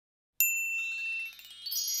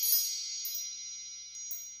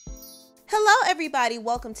Hello everybody,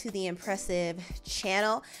 welcome to the Empressive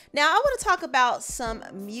channel. Now I want to talk about some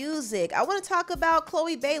music. I want to talk about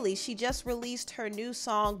Chloe Bailey. She just released her new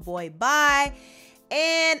song, Boy Bye.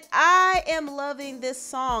 And I am loving this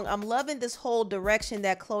song. I'm loving this whole direction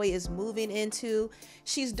that Chloe is moving into.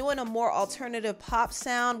 She's doing a more alternative pop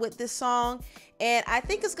sound with this song, and I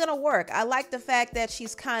think it's gonna work. I like the fact that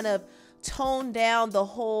she's kind of toned down the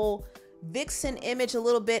whole vixen image a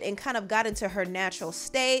little bit and kind of got into her natural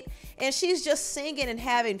state, and she's just singing and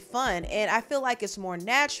having fun, and I feel like it's more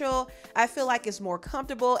natural. I feel like it's more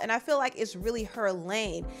comfortable, and I feel like it's really her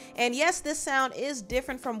lane. And yes, this sound is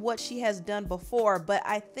different from what she has done before, but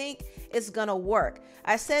I think it's gonna work.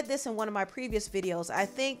 I said this in one of my previous videos. I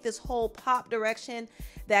think this whole pop direction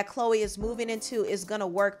that Chloe is moving into is gonna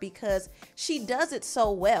work because she does it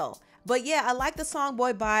so well. But yeah, I like the song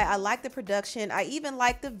Boy Bye. I like the production. I even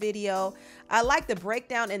like the video. I like the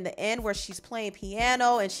breakdown in the end where she's playing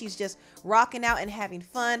piano and she's just rocking out and having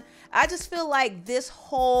fun. I just feel like this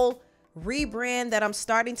whole rebrand that I'm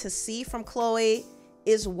starting to see from Chloe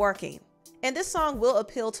is working. And this song will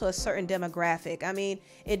appeal to a certain demographic. I mean,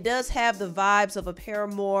 it does have the vibes of a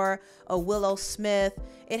Paramore, a Willow Smith.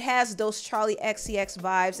 It has those Charlie XCX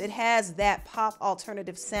vibes. It has that pop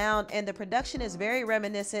alternative sound, and the production is very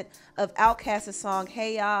reminiscent of Outkast's song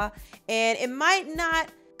Hey Ya. And it might not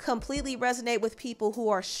completely resonate with people who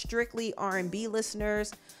are strictly R&B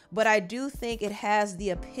listeners, but I do think it has the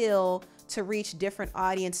appeal to reach different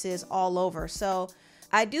audiences all over. So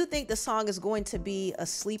I do think the song is going to be a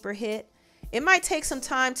sleeper hit. It might take some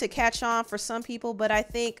time to catch on for some people, but I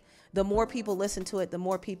think the more people listen to it, the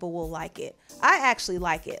more people will like it. I actually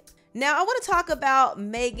like it. Now, I want to talk about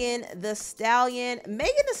Megan Thee Stallion.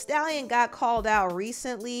 Megan Thee Stallion got called out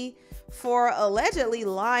recently for allegedly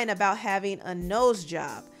lying about having a nose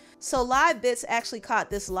job. So Live Bits actually caught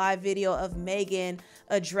this live video of Megan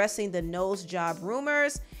addressing the nose job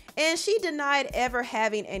rumors, and she denied ever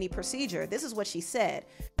having any procedure. This is what she said.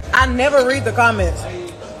 I never read the comments.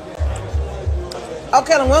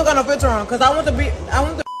 Okay, then we don't got no picture on, cause I want the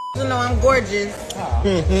to know I'm gorgeous.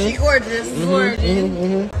 She gorgeous,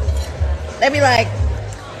 gorgeous. They be like,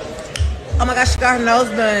 oh my gosh, she got her nose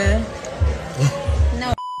done.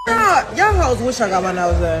 No. Y'all hoes wish I got my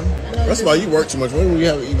nose done. That's why you work too much. When do we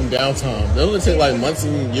have even downtime? They only take like months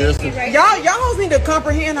and years. Y'all hoes need to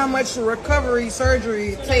comprehend how much recovery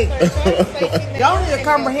surgery take. Y'all need to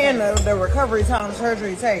comprehend the recovery time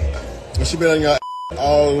surgery take. And she been on your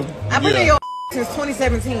all. I've been in your since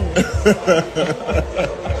 2017.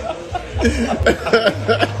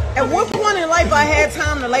 At what point in life I had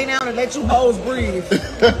time to lay down and let you hoes breathe?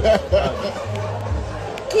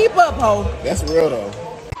 Keep up, ho. That's real though.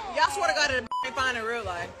 Y'all swear to God it ain't fine in real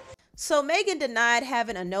life. So Megan denied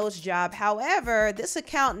having a nose job. However, this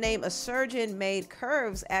account named A Surgeon Made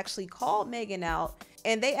Curves actually called Megan out,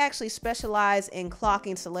 and they actually specialize in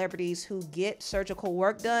clocking celebrities who get surgical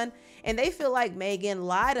work done, and they feel like Megan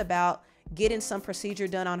lied about getting some procedure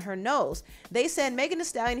done on her nose. They said, Megan Thee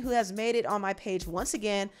Stallion, who has made it on my page once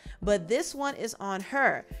again, but this one is on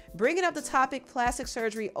her. Bringing up the topic plastic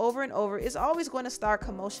surgery over and over is always going to start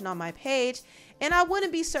commotion on my page, and I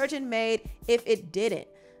wouldn't be surgeon made if it didn't.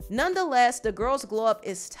 Nonetheless, the girl's glow up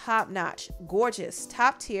is top notch, gorgeous,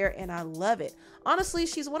 top tier, and I love it. Honestly,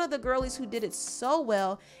 she's one of the girlies who did it so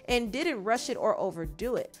well and didn't rush it or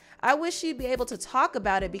overdo it. I wish she'd be able to talk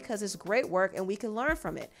about it because it's great work and we can learn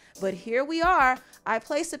from it. But here we are. I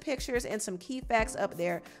placed the pictures and some key facts up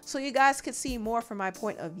there so you guys could see more from my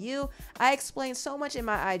point of view. I explained so much in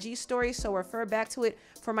my IG story, so refer back to it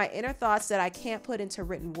for my inner thoughts that I can't put into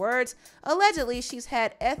written words. Allegedly, she's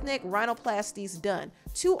had ethnic rhinoplasties done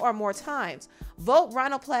 2 or more times. Vote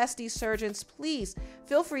rhinoplasty surgeons, please.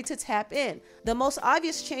 Feel free to tap in. The most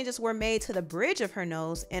obvious changes were made to the bridge of her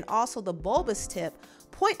nose and also the bulbous tip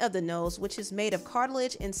point of the nose, which is made of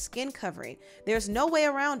cartilage and skin covering. There's no way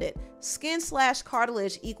around it.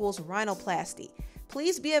 Skin/cartilage equals rhinoplasty.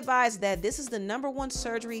 Please be advised that this is the #1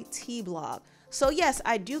 surgery T-blog. So yes,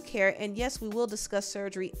 I do care, and yes, we will discuss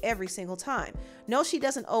surgery every single time. No, she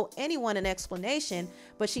doesn't owe anyone an explanation,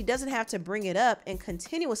 but she doesn't have to bring it up and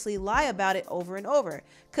continuously lie about it over and over.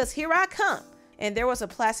 Cause here I come. And there was a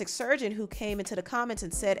plastic surgeon who came into the comments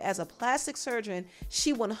and said, as a plastic surgeon,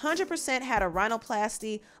 she 100% had a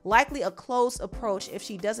rhinoplasty, likely a closed approach if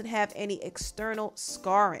she doesn't have any external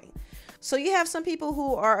scarring. So you have some people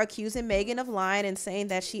who are accusing Megan of lying and saying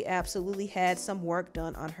that she absolutely had some work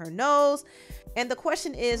done on her nose. And the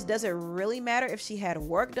question is, does it really matter if she had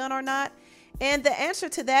work done or not? And the answer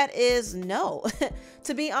to that is no.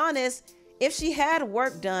 To be honest, If she had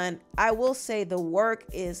work done, I will say the work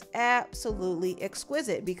is absolutely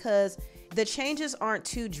exquisite because the changes aren't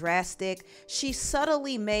too drastic. She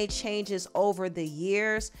subtly made changes over the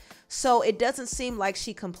years, so it doesn't seem like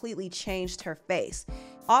she completely changed her face.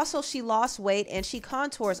 Also, she lost weight and she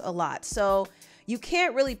contours a lot, so you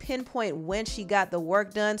can't really pinpoint when she got the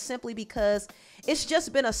work done simply because it's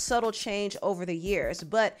just been a subtle change over the years.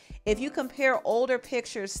 But if you compare older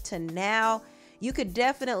pictures to now, you could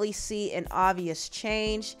definitely see an obvious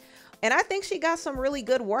change. And I think she got some really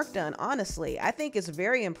good work done, honestly. I think it's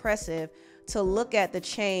very impressive to look at the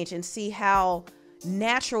change and see how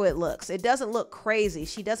natural it looks. It doesn't look crazy.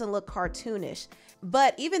 She doesn't look cartoonish.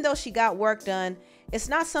 But even though she got work done, it's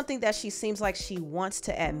not something that she seems like she wants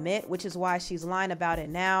to admit, which is why she's lying about it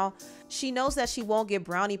now. She knows that she won't get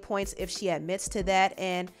brownie points if she admits to that,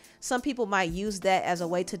 and some people might use that as a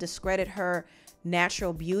way to discredit her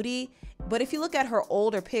natural beauty. But if you look at her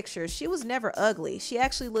older pictures, she was never ugly. She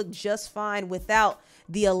actually looked just fine without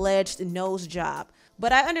the alleged nose job.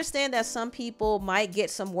 But I understand that some people might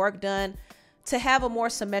get some work done to have a more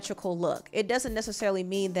symmetrical look. It doesn't necessarily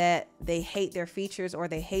mean that they hate their features or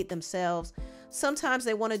they hate themselves. Sometimes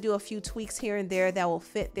they want to do a few tweaks here and there that will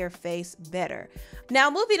fit their face better. Now,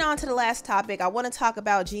 moving on to the last topic, I want to talk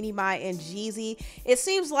about Jeannie Mai and Jeezy. It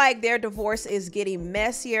seems like their divorce is getting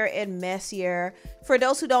messier and messier. For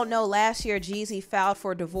those who don't know, last year Jeezy filed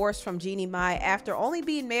for divorce from Jeannie Mai after only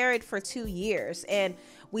being married for 2 years, and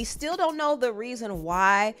we still don't know the reason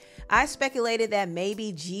why. I speculated that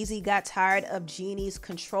maybe Jeezy got tired of Jeannie's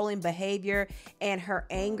controlling behavior and her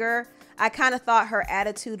anger. I kind of thought her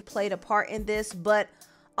attitude played a part in this, but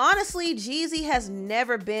honestly, Jeezy has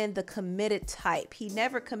never been the committed type. He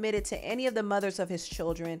never committed to any of the mothers of his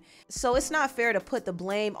children. So it's not fair to put the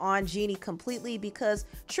blame on Jeannie completely because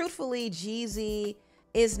truthfully, Jeezy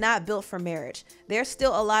is not built for marriage. There's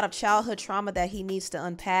still a lot of childhood trauma that he needs to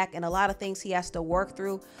unpack and a lot of things he has to work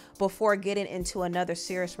through before getting into another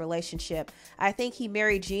serious relationship. I think he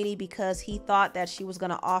married Jeannie because he thought that she was going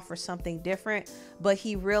to offer something different, but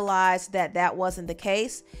he realized that that wasn't the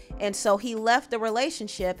case. And so he left the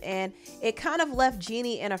relationship, and it kind of left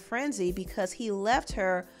Jeannie in a frenzy because he left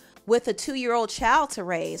her with a 2-year-old child to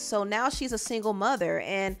raise. So now she's a single mother,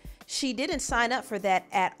 and she didn't sign up for that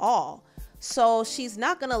at all. So she's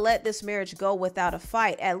not going to let this marriage go without a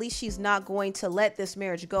fight. At least she's not going to let this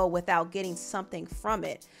marriage go without getting something from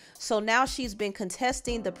it. So now she's been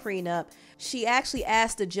contesting the prenup. She actually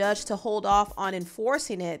asked the judge to hold off on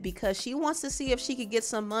enforcing it because she wants to see if she could get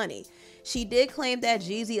some money. She did claim that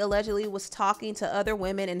Jeezy allegedly was talking to other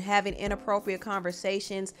women and having inappropriate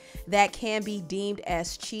conversations that can be deemed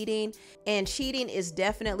as cheating. And cheating is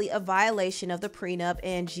definitely a violation of the prenup,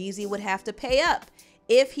 and Jeezy would have to pay up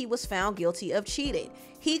if he was found guilty of cheating.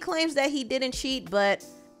 He claims that he didn't cheat, but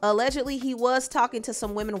allegedly he was talking to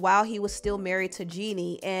some women while he was still married to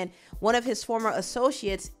Jeannie, and one of his former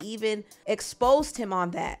associates even exposed him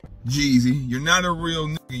on that. Jeezy, you're not a real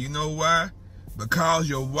nigga. You know why? Because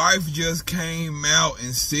your wife just came out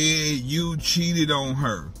and said you cheated on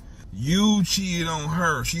her. You cheated on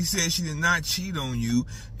her. She said she did not cheat on you,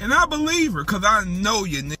 and I believe her because I know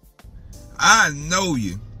you, nigga. I know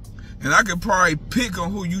you. And I could probably pick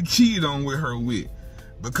on who you cheated on with her with.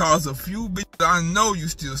 Because a few bitches I know you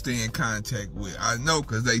still stay in contact with. I know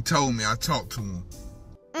because they told me. I talked to them.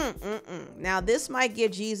 Now this might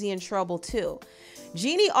get Jeezy in trouble too.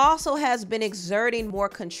 Jeannie also has been exerting more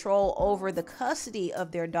control over the custody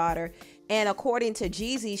of their daughter. And according to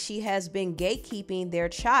Jeezy, she has been gatekeeping their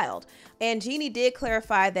child. And Jeannie did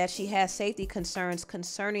clarify that she has safety concerns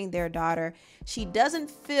concerning their daughter. She doesn't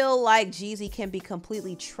feel like Jeezy can be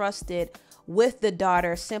completely trusted with the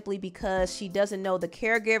daughter simply because she doesn't know the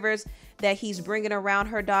caregivers that he's bringing around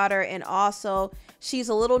her daughter. And also, she's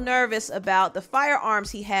a little nervous about the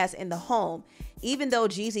firearms he has in the home. Even though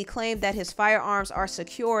Jeezy claimed that his firearms are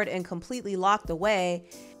secured and completely locked away,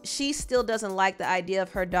 she still doesn't like the idea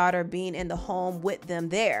of her daughter being in the home with them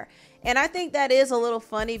there. And I think that is a little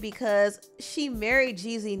funny because she married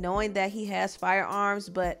Jeezy knowing that he has firearms,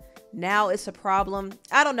 but now it's a problem.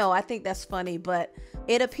 I don't know. I think that's funny, but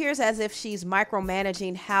it appears as if she's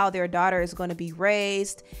micromanaging how their daughter is going to be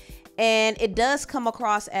raised. And it does come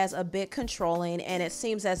across as a bit controlling, and it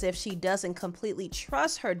seems as if she doesn't completely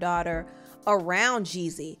trust her daughter around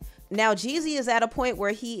Jeezy. Now Jeezy is at a point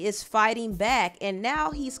where he is fighting back, and now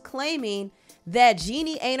he's claiming that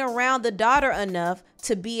Jeannie ain't around the daughter enough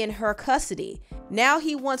to be in her custody. Now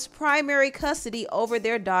he wants primary custody over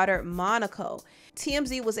their daughter, Monaco.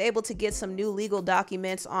 TMZ was able to get some new legal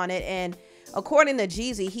documents on it, and According to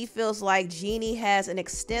Jeezy, he feels like Jeannie has an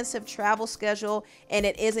extensive travel schedule and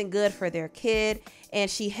it isn't good for their kid. And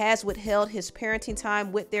she has withheld his parenting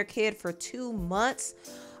time with their kid for 2 months.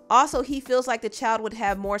 Also, he feels like the child would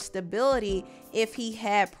have more stability if he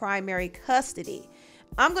had primary custody.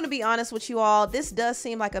 I'm going to be honest with you all. This does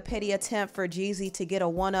seem like a petty attempt for Jeezy to get a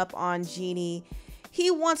one-up on Jeannie.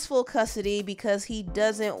 He wants full custody because he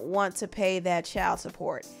doesn't want to pay that child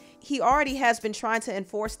support. He already has been trying to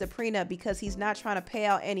enforce the prenup because he's not trying to pay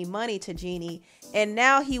out any money to Jeannie. And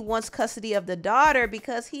now he wants custody of the daughter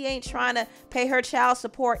because he ain't trying to pay her child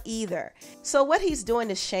support either. So what he's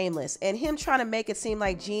doing is shameless, and him trying to make it seem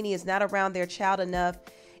like Jeannie is not around their child enough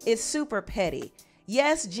is super petty.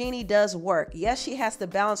 Yes, Jeannie does work. Yes, she has to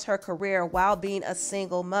balance her career while being a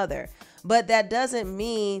single mother, but that doesn't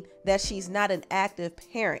mean that she's not an active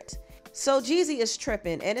parent. So Jeezy is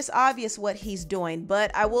tripping, and it's obvious what he's doing,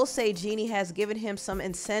 but I will say Jeannie has given him some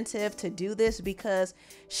incentive to do this because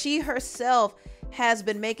she herself has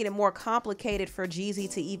been making it more complicated for Jeezy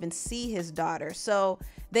to even see his daughter. So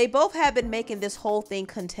they both have been making this whole thing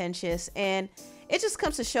contentious, and it just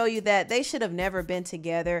comes to show you that they should have never been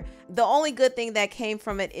together. The only good thing that came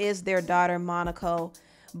from it is their daughter, Monaco.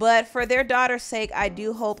 But for their daughter's sake, I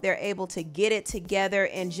do hope they're able to get it together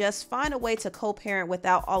and just find a way to co-parent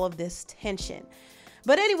without all of this tension.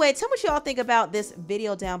 But anyway, tell me what y'all think about this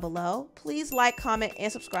video down below. Please like, comment,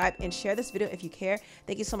 and subscribe, and share this video if you care.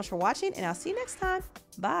 Thank you so much for watching, and I'll see you next time.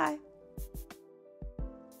 Bye.